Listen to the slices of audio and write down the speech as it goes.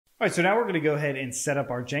All right, so now we're going to go ahead and set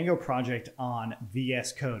up our Django project on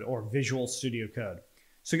VS Code or Visual Studio Code.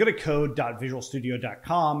 So go to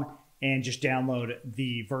code.visualstudio.com and just download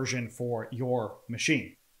the version for your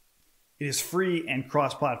machine. It is free and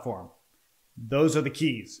cross-platform. Those are the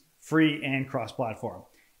keys, free and cross-platform.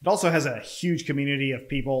 It also has a huge community of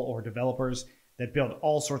people or developers that build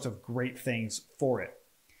all sorts of great things for it.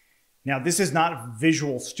 Now, this is not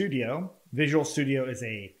Visual Studio. Visual Studio is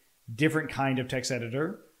a different kind of text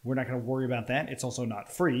editor. We're not going to worry about that. It's also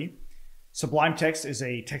not free. Sublime Text is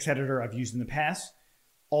a text editor I've used in the past.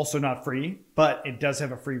 Also not free, but it does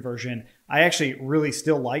have a free version. I actually really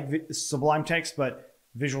still like Sublime Text, but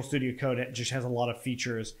Visual Studio Code just has a lot of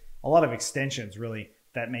features, a lot of extensions really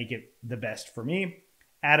that make it the best for me.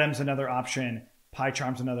 Atom's another option.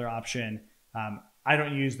 PyCharm's another option. I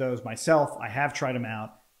don't use those myself. I have tried them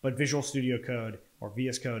out, but Visual Studio Code or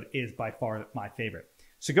VS Code is by far my favorite.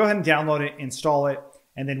 So go ahead and download it, install it,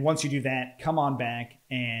 and then once you do that, come on back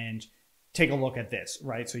and take a look at this,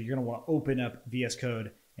 right? So you're going to want to open up VS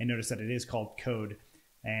Code and notice that it is called code.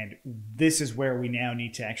 And this is where we now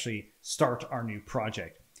need to actually start our new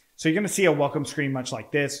project. So you're going to see a welcome screen much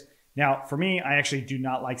like this. Now, for me, I actually do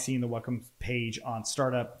not like seeing the welcome page on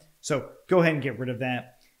startup. So go ahead and get rid of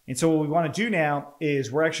that. And so what we want to do now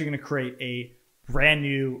is we're actually going to create a brand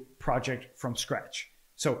new project from scratch.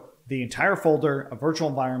 So the entire folder, a virtual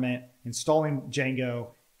environment, installing Django,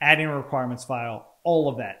 adding a requirements file, all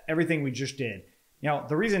of that, everything we just did. Now,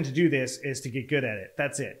 the reason to do this is to get good at it.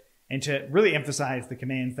 That's it. And to really emphasize the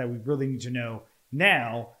commands that we really need to know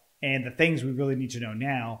now and the things we really need to know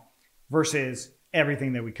now versus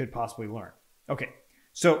everything that we could possibly learn. Okay,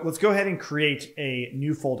 so let's go ahead and create a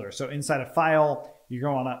new folder. So inside a file, you're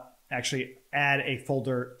going to want to actually add a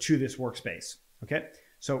folder to this workspace. Okay,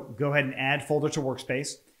 so go ahead and add folder to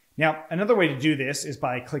workspace. Now, another way to do this is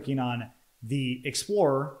by clicking on the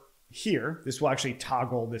Explorer here. This will actually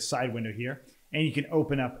toggle this side window here, and you can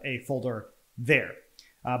open up a folder there.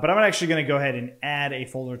 But I'm actually going to go ahead and add a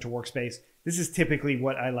folder to workspace. This is typically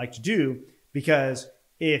what I like to do because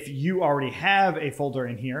if you already have a folder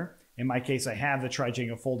in here, in my case, I have the Try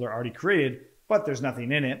Django folder already created, but there's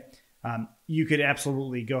nothing in it, you could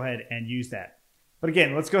absolutely go ahead and use that. But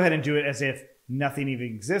again, let's go ahead and do it as if nothing even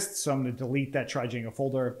exists. So I'm going to delete that Try Django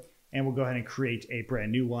folder, and we'll go ahead and create a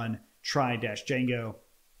brand new one, Try-Django.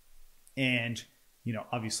 And,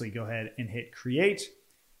 obviously go ahead and hit create,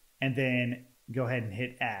 and then go ahead and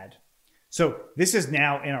hit add. So this is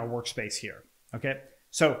now in our workspace here. Okay.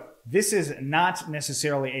 So this is not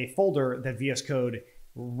necessarily a folder that VS Code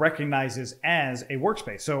recognizes as a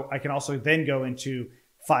workspace. So I can also then go into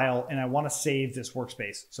file and I want to save this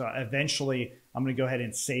workspace. So eventually I'm going to go ahead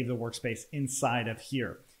and save the workspace inside of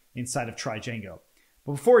here, inside of Try Django.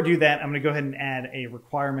 But before I do that, I'm going to go ahead and add a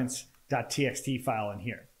requirements.txt file in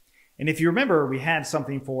here. And if you remember, we had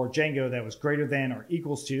something for Django that was greater than or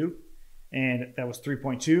equals to, and that was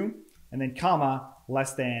 3.2, and then comma,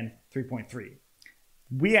 less than 3.3.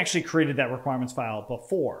 We actually created that requirements file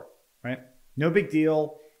before, right? No big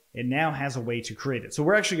deal. It now has a way to create it. So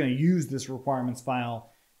we're actually going to use this requirements file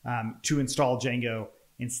to install Django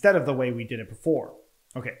instead of the way we did it before.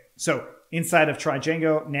 Okay, so inside of Try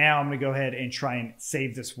Django, now I'm going to go ahead and try and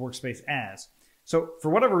save this workspace as. So for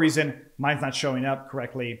whatever reason, mine's not showing up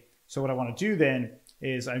correctly. So what I want to do then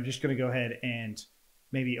is I'm just going to go ahead and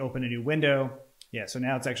maybe open a new window. Yeah, so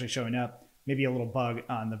now it's actually showing up. Maybe a little bug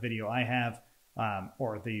on the video I have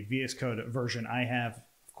or the VS Code version I have.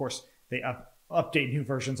 Of course, they update new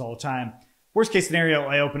versions all the time. Worst case scenario,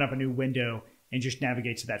 I open up a new window and just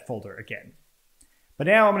navigate to that folder again. But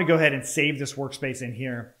now I'm going to go ahead and save this workspace in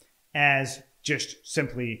here as just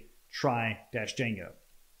simply Try-Django.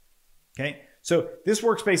 Okay, so this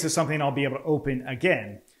workspace is something I'll be able to open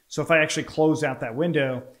again. So if I actually close out that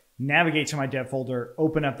window, navigate to my dev folder,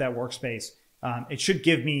 open up that workspace, it should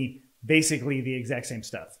give me basically the exact same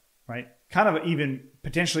stuff, right? Kind of even,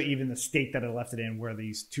 potentially even the state that I left it in where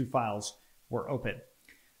these two files were open.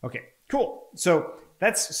 Okay, cool. So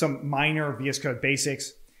that's some minor VS Code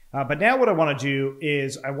basics. But now what I want to do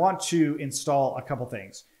is I want to install a couple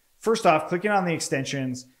things. First off, clicking on the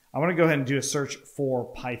extensions, I want to go ahead and do a search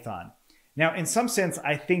for Python. Now, in some sense,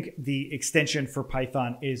 I think the extension for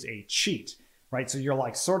Python is a cheat, right? So you're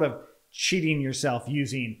like sort of cheating yourself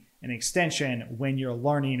using an extension when you're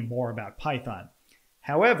learning more about Python.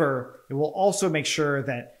 However, it will also make sure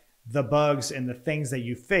that the bugs and the things that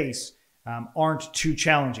you face aren't too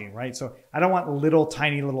challenging, right? So I don't want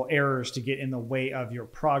tiny little errors to get in the way of your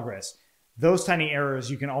progress. Those tiny errors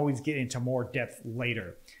you can always get into more depth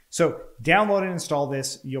later. So download and install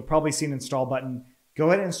this. You'll probably see an install button. Go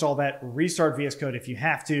ahead and install that. Restart VS Code if you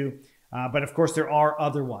have to. But of course, there are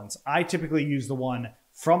other ones. I typically use the one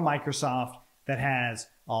from Microsoft that has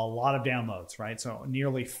a lot of downloads, right? So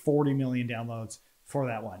nearly 40 million downloads for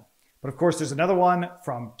that one. But of course, there's another one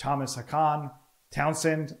from Thomas Hakan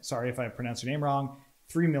Townsend. Sorry if I pronounced your name wrong.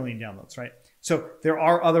 3 million downloads, right? So there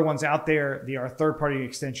are other ones out there. They are third-party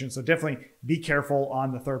extensions. So definitely be careful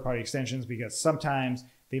on the third-party extensions because sometimes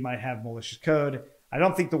they might have malicious code. I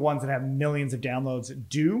don't think the ones that have millions of downloads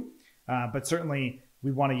do, but certainly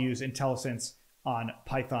we want to use IntelliSense on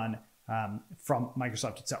Python from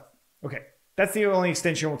Microsoft itself. Okay, that's the only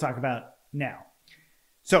extension we'll talk about now.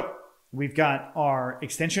 So we've got our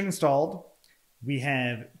extension installed. We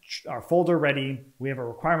have our folder ready. We have a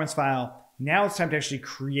requirements file. Now it's time to actually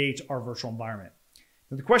create our virtual environment.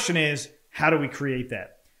 Now the question is, how do we create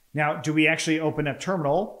that? Now, do we actually open up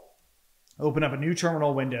terminal, open up a new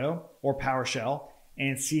terminal window or PowerShell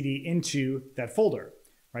and CD into that folder,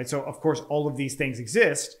 right? So of course, all of these things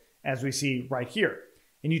exist as we see right here.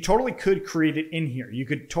 And you totally could create it in here. You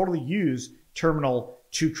could totally use terminal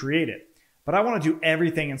to create it. But I want to do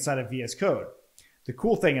everything inside of VS Code. The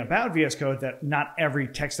cool thing about VS Code that not every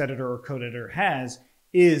text editor or code editor has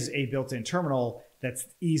is a built-in terminal that's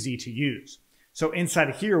easy to use. So inside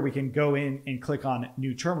of here, we can go in and click on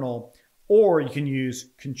New Terminal, or you can use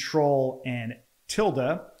Control and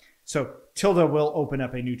tilde. So tilde will open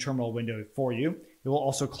up a new terminal window for you. It will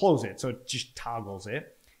also close it, so it just toggles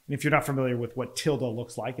it. And if you're not familiar with what tilde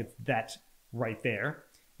looks like, it's that right there.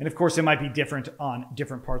 And of course, it might be different on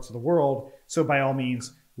different parts of the world. So by all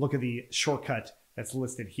means, look at the shortcut that's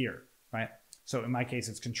listed here, right? So in my case,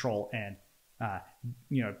 it's Control and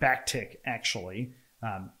backtick actually,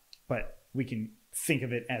 but we can think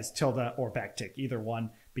of it as tilde or backtick, either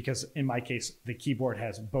one, because in my case, the keyboard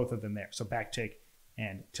has both of them there. So backtick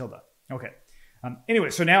and tilde. Okay. Anyway,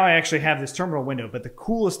 so now I actually have this terminal window, but the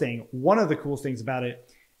coolest thing, one of the coolest things about it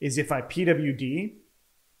is if I PWD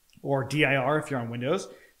or dir if you're on Windows.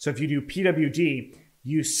 So if you do PWD,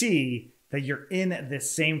 you see that you're in this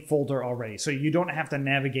same folder already. So you don't have to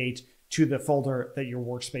navigate to the folder that your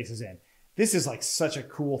workspace is in. This is like such a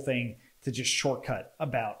cool thing to just shortcut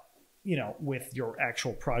about, with your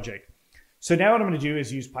actual project. So now what I'm going to do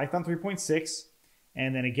is use Python 3.6.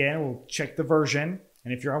 And then again, we'll check the version.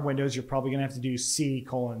 And if you're on Windows, you're probably going to have to do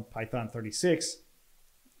C:python 36.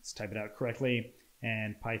 Let's type it out correctly.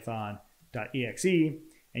 And python.exe.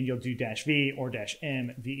 And you'll do -v or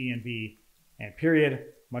 -m, venv, and period,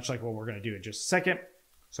 much like what we're going to do in just a second.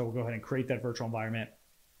 So we'll go ahead and create that virtual environment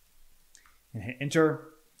and hit enter.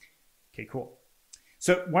 Okay, cool.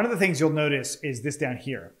 So one of the things you'll notice is this down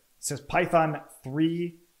here. It says Python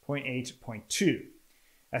 3.8.2,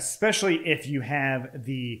 especially if you have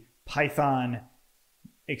the Python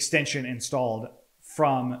extension installed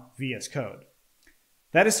from VS Code.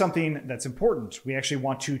 That is something that's important. We actually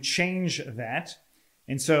want to change that.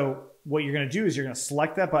 And so what you're going to do is you're going to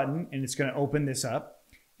select that button and it's going to open this up.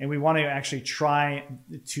 And we want to actually try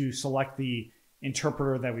to select the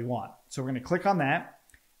interpreter that we want. So we're going to click on that.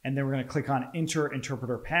 And then we're going to click on Enter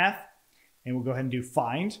Interpreter Path, and we'll go ahead and do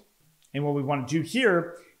Find. And what we want to do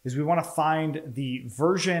here is we want to find the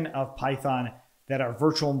version of Python that our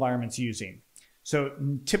virtual environment's using. So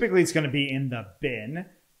typically it's going to be in the bin.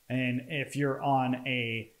 And if you're on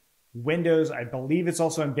a Windows, I believe it's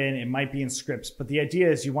also in bin. It might be in scripts. But the idea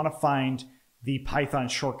is you want to find the Python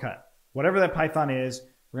shortcut. Whatever that Python is,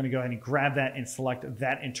 we're going to go ahead and grab that and select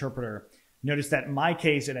that interpreter. Notice that in my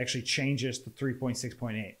case, it actually changes to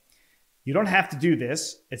 3.6.8. You don't have to do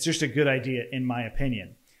this. It's just a good idea in my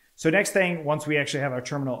opinion. So next thing, once we actually have our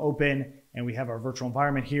terminal open and we have our virtual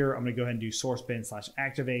environment here, I'm going to go ahead and do source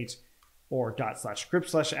bin/activate or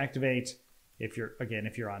 /script/activate if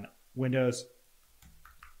you're on Windows.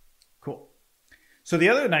 Cool. So the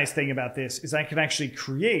other nice thing about this is I can actually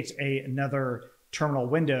create another terminal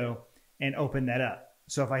window and open that up.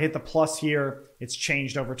 So if I hit the plus here, it's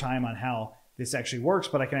changed over time on how this actually works,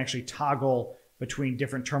 but I can actually toggle between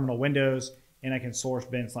different terminal windows and I can source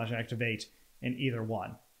bin/activate in either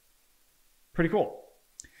one. Pretty cool.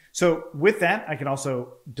 So with that, I can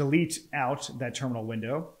also delete out that terminal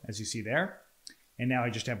window as you see there. And now I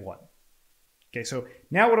just have one. Okay, so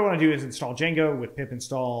now what I want to do is install Django with pip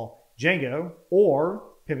install Django or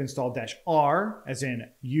pip install -r as in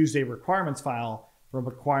use a requirements file from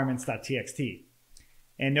requirements.txt.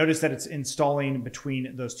 And notice that it's installing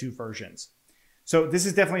between those two versions. So this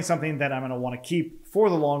is definitely something that I'm going to want to keep for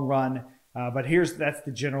the long run. But that's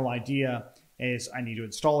the general idea is I need to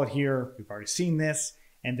install it here. We've already seen this.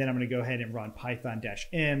 And then I'm going to go ahead and run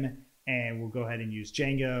python-m and we'll go ahead and use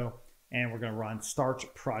Django. And we're going to run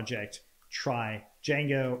start project try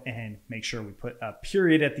Django and make sure we put a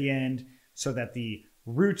period at the end so that the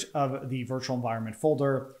root of the virtual environment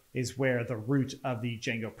folder is where the root of the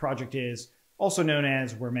Django project is, also known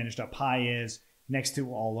as where manage.py is, next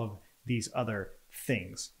to all of these other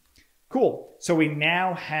things. Cool. So we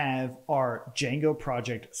now have our Django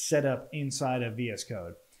project set up inside of VS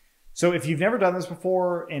Code. So if you've never done this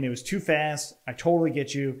before and it was too fast, I totally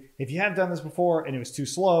get you. If you have done this before and it was too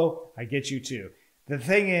slow, I get you too. The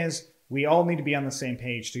thing is, we all need to be on the same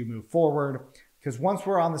page to move forward, because once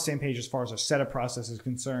we're on the same page as far as our setup process is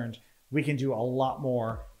concerned, we can do a lot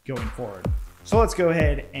more going forward. So let's go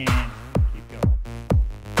ahead and